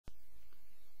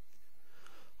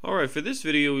Alright, for this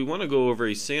video we want to go over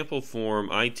a sample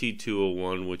form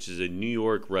IT-201, which is a New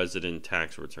York resident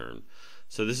tax return.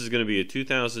 So this is going to be a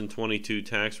 2022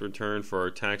 tax return for our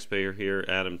taxpayer here,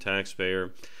 Adam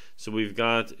Taxpayer. So we've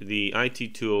got the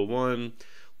IT-201,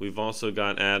 we've also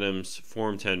got Adam's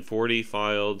Form 1040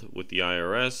 filed with the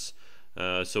IRS.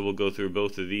 So we'll go through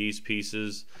both of these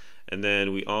pieces. And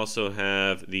then we also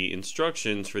have the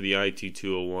instructions for the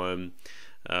IT-201,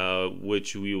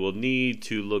 which we will need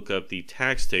to look up the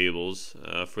tax tables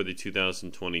for the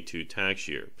 2022 tax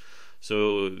year.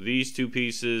 So these two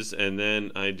pieces, and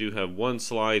then I do have one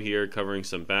slide here covering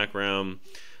some background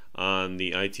on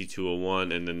the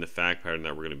IT-201 and then the fact pattern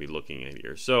that we're going to be looking at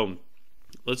here. So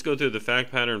let's go through the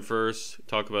fact pattern first,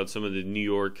 talk about some of the New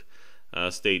York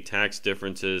state tax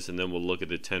differences, and then we'll look at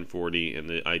the 1040 and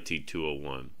the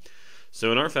IT-201. So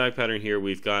in our fact pattern here,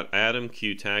 we've got Adam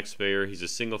Q taxpayer. He's a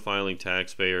single filing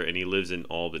taxpayer and he lives in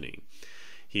Albany.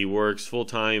 He works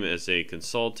full-time as a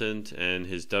consultant and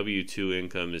his W-2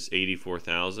 income is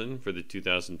 $84,000 for the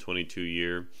 2022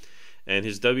 year. And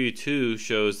his W-2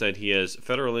 shows that he has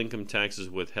federal income taxes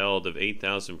withheld of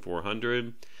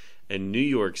 $8,400 and New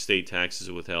York state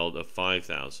taxes withheld of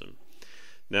 $5,000.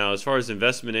 Now, as far as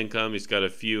investment income, he's got a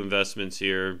few investments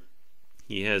here.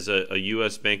 He has a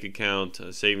U.S. bank account,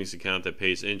 a savings account that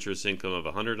pays interest income of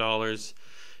 $100,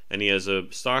 and he has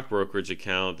a stock brokerage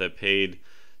account that paid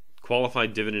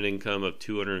qualified dividend income of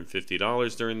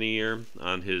 $250 during the year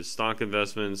on his stock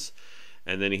investments,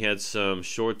 and then he had some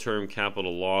short-term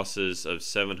capital losses of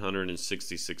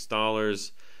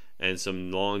 $766 and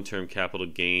some long-term capital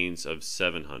gains of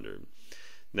 $700.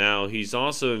 Now, he's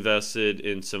also invested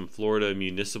in some Florida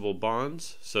municipal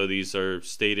bonds, so these are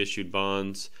state-issued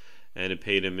bonds, and it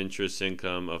paid him interest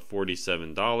income of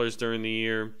 $47 during the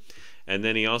year. And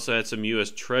then he also had some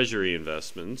U.S. Treasury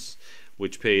investments,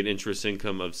 which paid interest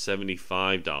income of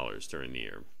 $75 during the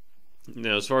year.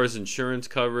 Now, as far as insurance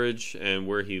coverage and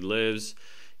where he lives,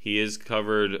 he is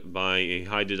covered by a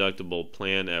high deductible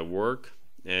plan at work,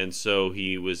 and so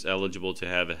he was eligible to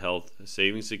have a health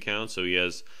savings account, so he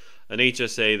has an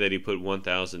HSA that he put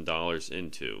 $1,000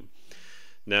 into.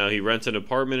 Now, he rents an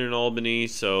apartment in Albany,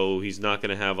 so he's not going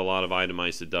to have a lot of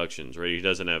itemized deductions, right? He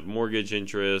doesn't have mortgage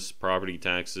interest, property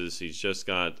taxes. He's just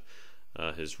got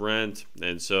his rent,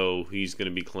 and so he's going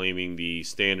to be claiming the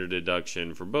standard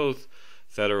deduction for both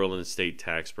federal and state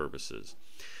tax purposes.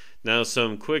 Now,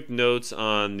 some quick notes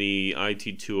on the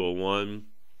IT-201.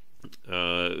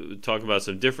 Talk about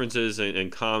some differences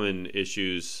and common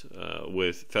issues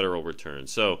with federal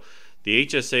returns. So the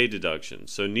HSA deduction.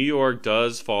 So New York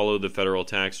does follow the federal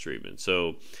tax treatment.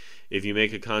 So if you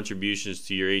make a contributions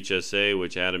to your HSA,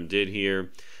 which Adam did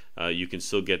here, you can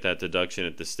still get that deduction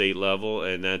at the state level,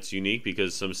 and that's unique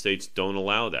because some states don't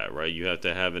allow that, right? You have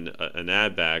to have an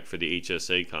add back for the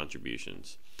HSA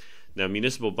contributions. Now,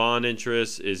 municipal bond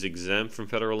interest is exempt from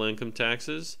federal income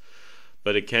taxes,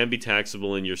 but it can be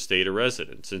taxable in your state of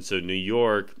residence. And so New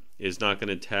York is not going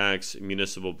to tax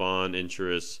municipal bond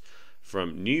interest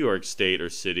from New York state or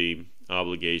city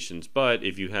obligations, but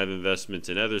if you have investments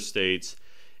in other states,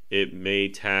 it may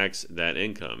tax that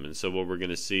income. And so what we're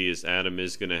going to see is Adam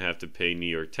is going to have to pay New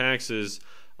York taxes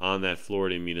on that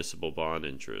Florida municipal bond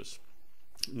interest.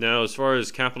 Now, as far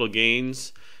as capital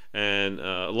gains and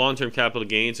long-term capital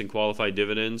gains and qualified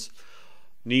dividends,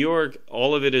 New York,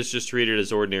 all of it is just treated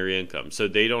as ordinary income. So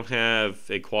they don't have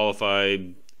a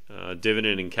qualified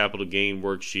dividend and capital gain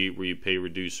worksheet where you pay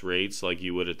reduced rates like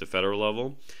you would at the federal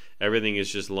level. Everything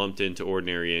is just lumped into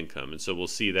ordinary income, and so we'll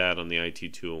see that on the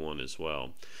IT-201 as well.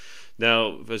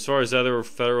 Now, as far as other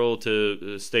federal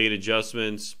to state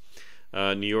adjustments,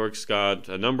 New York's got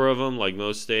a number of them, like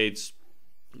most states.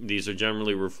 These are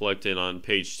generally reflected on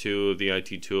page 2 of the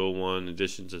IT-201,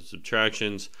 additions and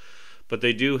subtractions. But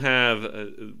they do have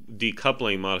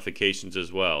decoupling modifications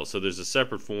as well. So there's a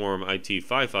separate form,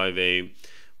 IT-55A,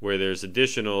 where there's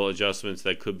additional adjustments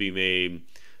that could be made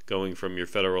going from your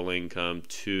federal income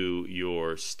to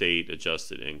your state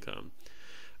adjusted income.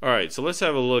 All right, so let's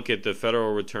have a look at the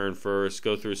federal return first,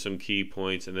 go through some key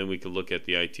points, and then we can look at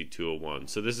the IT-201.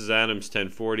 So this is Adam's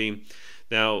 1040.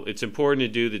 Now, it's important to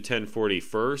do the 1040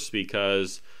 first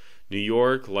because New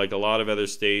York, like a lot of other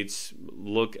states,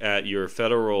 look at your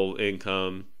federal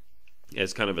income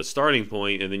as kind of a starting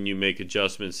point, and then you make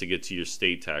adjustments to get to your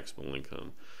state taxable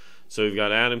income. So we've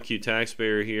got Adam Q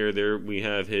taxpayer here. There we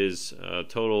have his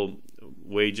total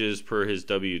wages per his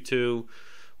W-2.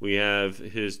 We have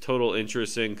his total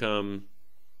interest income,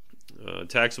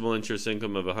 taxable interest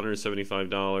income of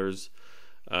 $175.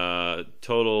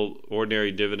 Total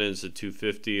ordinary dividends of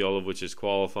 $250, all of which is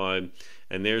qualified.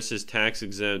 And there's his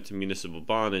tax-exempt municipal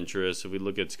bond interest. If we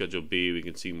look at Schedule B, we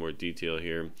can see more detail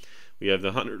here. We have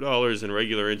the $100 in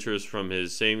regular interest from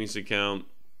his savings account.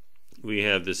 We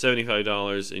have the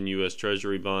 $75 in U.S.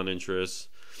 Treasury bond interest.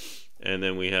 And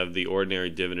then we have the ordinary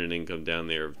dividend income down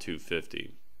there of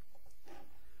 $250.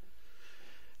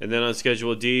 And then on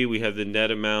Schedule D, we have the net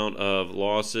amount of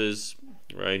losses.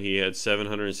 Right, he had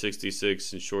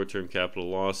 $766 in short-term capital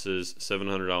losses,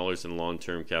 $700 in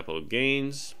long-term capital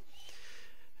gains.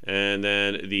 And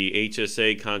then the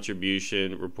HSA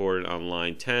contribution reported on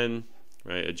line 10,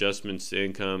 right, adjustments to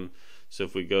income. So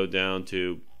if we go down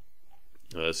to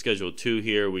Schedule 2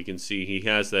 here, we can see he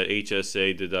has that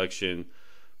HSA deduction.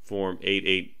 Form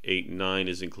 8889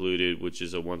 is included, which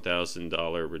is a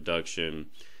 $1,000 reduction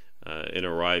in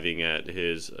arriving at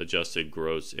his adjusted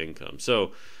gross income.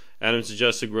 So Adam's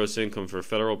adjusted gross income for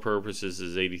federal purposes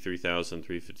is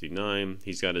 $83,359.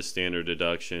 He's got his standard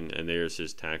deduction, and there's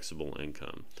his taxable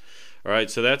income. All right,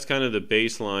 so that's kind of the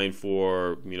baseline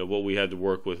for what we had to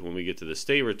work with when we get to the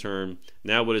state return.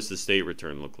 Now, what does the state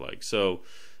return look like? So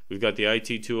we've got the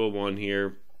IT-201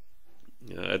 here.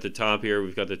 At the top here,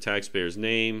 we've got the taxpayer's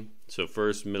name. So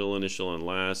first, middle, initial, and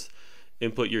last.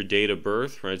 Input your date of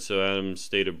birth, right? So Adam's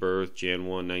date of birth, Jan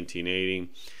 1,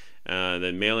 1980.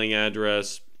 Then mailing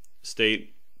address,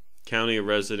 state, county of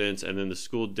residence, and then the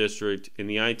school district. In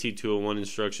the IT-201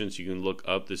 instructions, you can look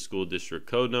up the school district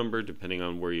code number depending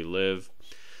on where you live.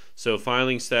 So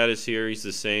filing status here, he's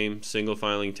the same, single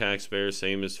filing taxpayer,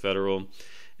 same as federal,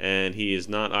 and he is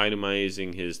not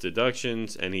itemizing his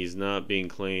deductions, and he's not being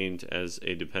claimed as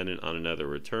a dependent on another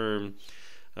return.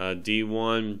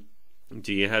 D1,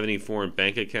 do you have any foreign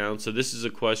bank accounts? So this is a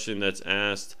question that's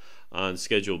asked on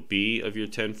Schedule B of your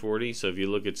 1040. So if you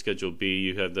look at Schedule B,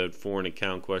 you have the foreign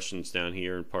account questions down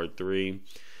here in Part 3.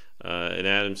 In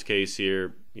Adam's case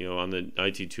here, on the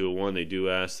IT-201, they do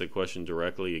ask the question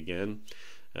directly again.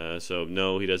 So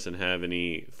no, he doesn't have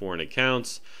any foreign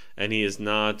accounts, and he is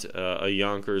not a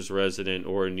Yonkers resident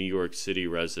or a New York City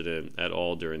resident at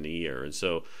all during the year. And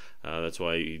so that's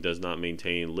why he does not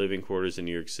maintain living quarters in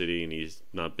New York City, and he's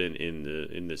not been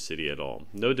in the city at all.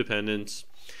 No dependents.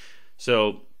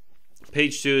 So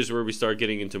page 2 is where we start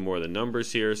getting into more of the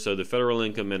numbers here. So the federal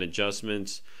income and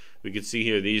adjustments, we can see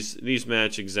here these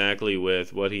match exactly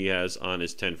with what he has on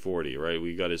his 1040, right?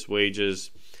 We got his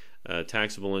wages,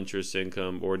 taxable interest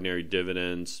income, ordinary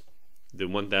dividends, the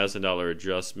 $1,000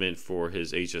 adjustment for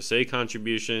his HSA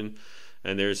contribution,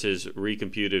 and there's his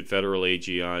recomputed federal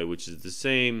AGI, which is the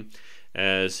same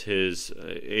as his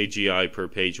AGI per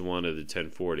page 1 of the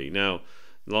 1040. Now,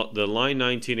 the line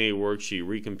 19A worksheet,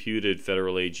 recomputed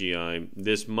federal AGI,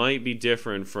 this might be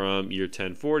different from your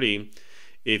 1040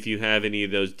 if you have any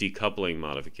of those decoupling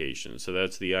modifications. So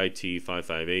that's the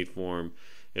IT-558 form.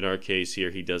 In our case here,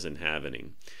 he doesn't have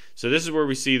any. So this is where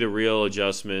we see the real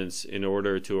adjustments in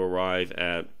order to arrive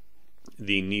at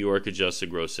the New York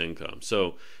adjusted gross income.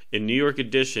 So in New York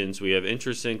additions, we have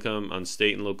interest income on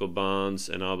state and local bonds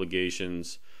and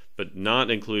obligations, but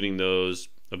not including those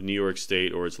of New York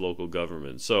State or its local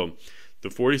government. So the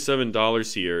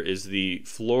 $47 here is the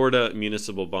Florida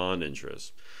municipal bond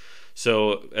interest.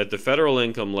 So at the federal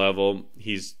income level,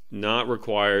 he's not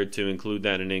required to include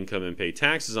that in income and pay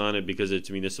taxes on it because it's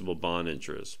municipal bond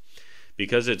interest.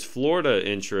 Because it's Florida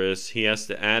interest, he has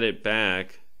to add it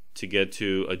back to get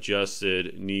to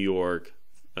adjusted New York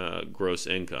gross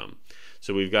income.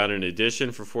 So we've got an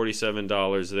addition for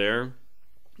 $47 there,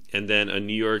 and then a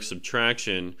New York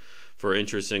subtraction for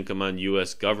interest income on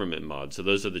U.S. government mod. So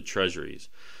those are the treasuries.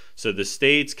 So the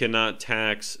states cannot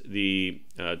tax the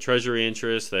treasury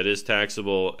interest that is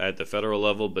taxable at the federal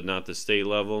level, but not the state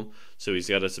level. So he's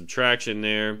got a subtraction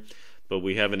there, but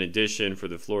we have an addition for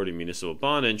the Florida municipal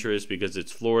bond interest because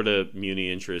it's Florida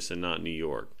muni interest and not New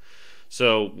York.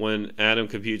 So when Adam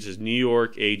computes his New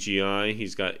York AGI,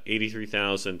 he's got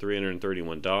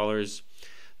 $83,331.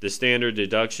 The standard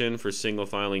deduction for single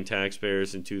filing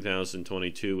taxpayers in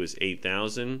 2022 was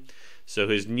 $8,000. So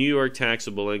his New York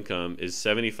taxable income is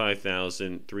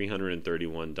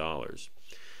 $75,331.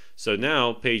 So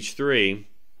now, page 3,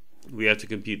 we have to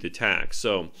compute the tax.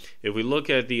 So if we look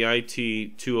at the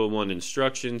IT-201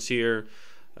 instructions here,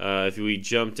 if we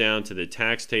jump down to the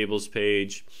tax tables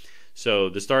page, so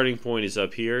the starting point is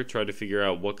up here. Try to figure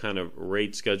out what kind of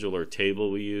rate schedule or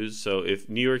table we use. So if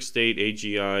New York State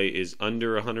AGI is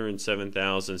under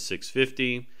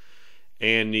 $107,650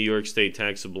 and New York State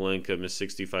taxable income is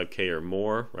 $65K or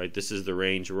more, right? This is the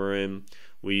range we're in.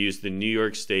 We use the New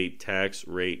York State tax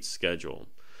rate schedule.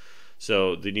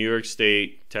 So the New York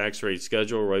State tax rate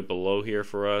schedule right below here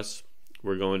for us,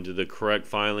 we're going to the correct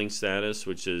filing status,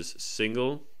 which is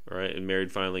single, all right, and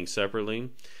married filing separately.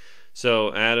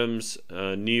 So Adam's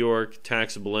New York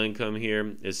taxable income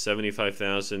here is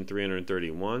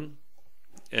 $75,331.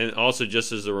 And also,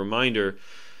 just as a reminder,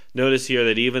 notice here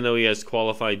that even though he has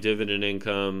qualified dividend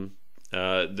income,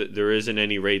 there isn't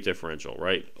any rate differential,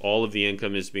 right? All of the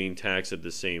income is being taxed at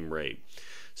the same rate.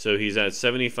 So he's at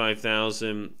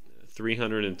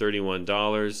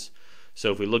 $75,331. So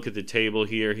if we look at the table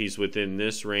here, he's within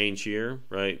this range here,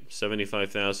 right?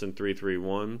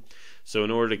 $75,331. So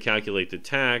in order to calculate the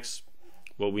tax,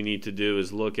 what we need to do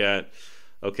is look at,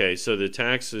 okay, so the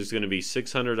tax is going to be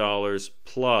 $600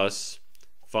 plus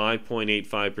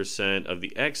 5.85% of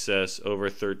the excess over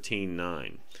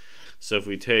 $13,900. So if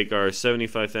we take our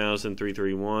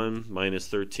 $75,331 minus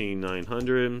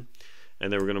 $13,900, and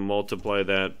then we're going to multiply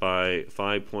that by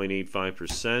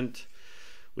 5.85%,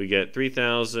 we get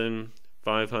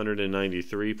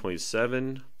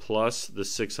 $3,593.7 plus the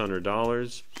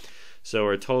 $600. So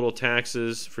our total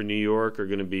taxes for New York are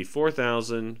going to be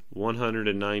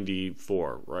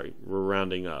 $4,194, right? We're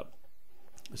rounding up.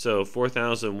 So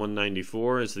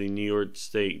 $4,194 is the New York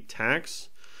State tax.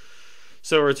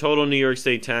 So our total New York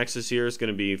State taxes here is going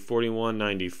to be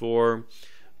 $4,194.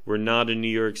 We're not a New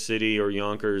York City or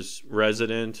Yonkers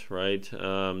resident, right?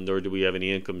 Nor do we have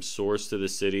any income source to the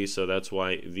city, so that's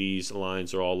why these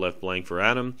lines are all left blank for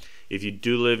Adam. If you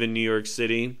do live in New York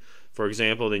City, for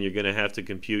example, then you're going to have to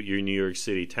compute your New York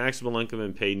City taxable income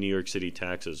and pay New York City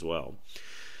tax as well.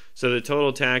 So the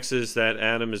total taxes that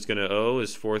Adam is going to owe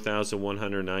is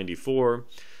 $4,194.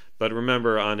 But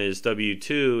remember, on his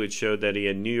W-2, it showed that he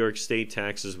had New York State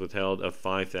taxes withheld of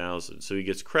 $5,000. So he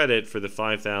gets credit for the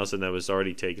 $5,000 that was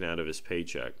already taken out of his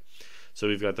paycheck. So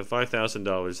we've got the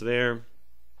 $5,000 there.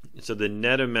 So the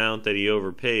net amount that he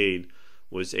overpaid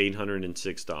was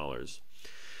 $806.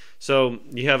 So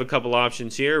you have a couple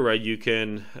options here, right? You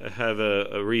can have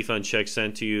a refund check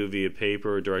sent to you via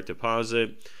paper or direct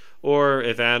deposit. Or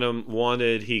if Adam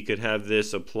wanted, he could have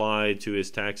this applied to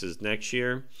his taxes next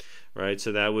year, right?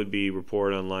 So that would be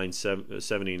reported on line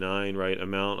 79, right?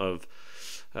 Amount of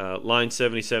line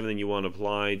 77 that you want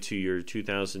applied to your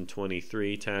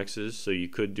 2023 taxes. So you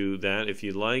could do that if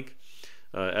you'd like.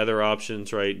 Other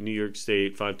options, right? New York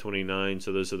State 529,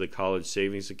 so those are the college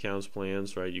savings accounts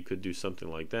plans, right? You could do something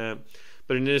like that.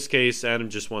 But in this case, Adam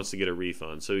just wants to get a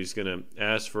refund. So he's going to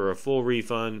ask for a full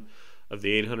refund of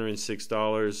the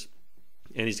 $806,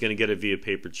 and he's going to get it via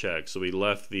paper check. So we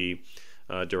left the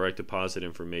direct deposit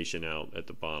information out at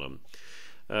the bottom.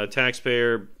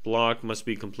 Taxpayer block must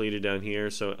be completed down here.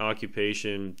 So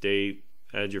occupation, date,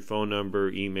 add your phone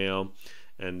number, email,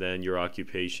 and then your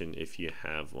occupation if you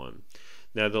have one.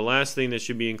 Now the last thing that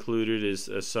should be included is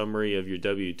a summary of your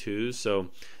W-2s. So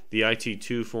the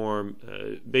IT-2 form,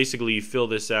 basically you fill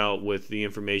this out with the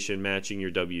information matching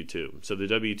your W-2. So the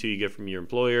W-2 you get from your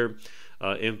employer,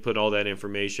 input all that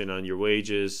information on your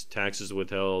wages, taxes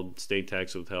withheld, state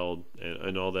tax withheld,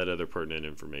 and all that other pertinent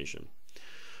information.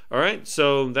 Alright,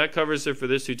 so that covers it for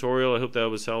this tutorial. I hope that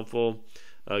was helpful.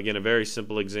 Again, a very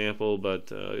simple example, but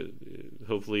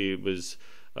hopefully it was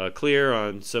clear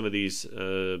on some of these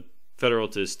federal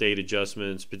to state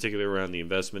adjustments, particularly around the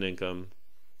investment income.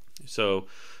 So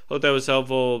hope that was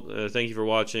helpful. Thank you for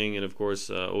watching, and of course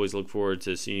always look forward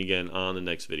to seeing you again on the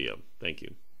next video. Thank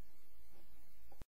you.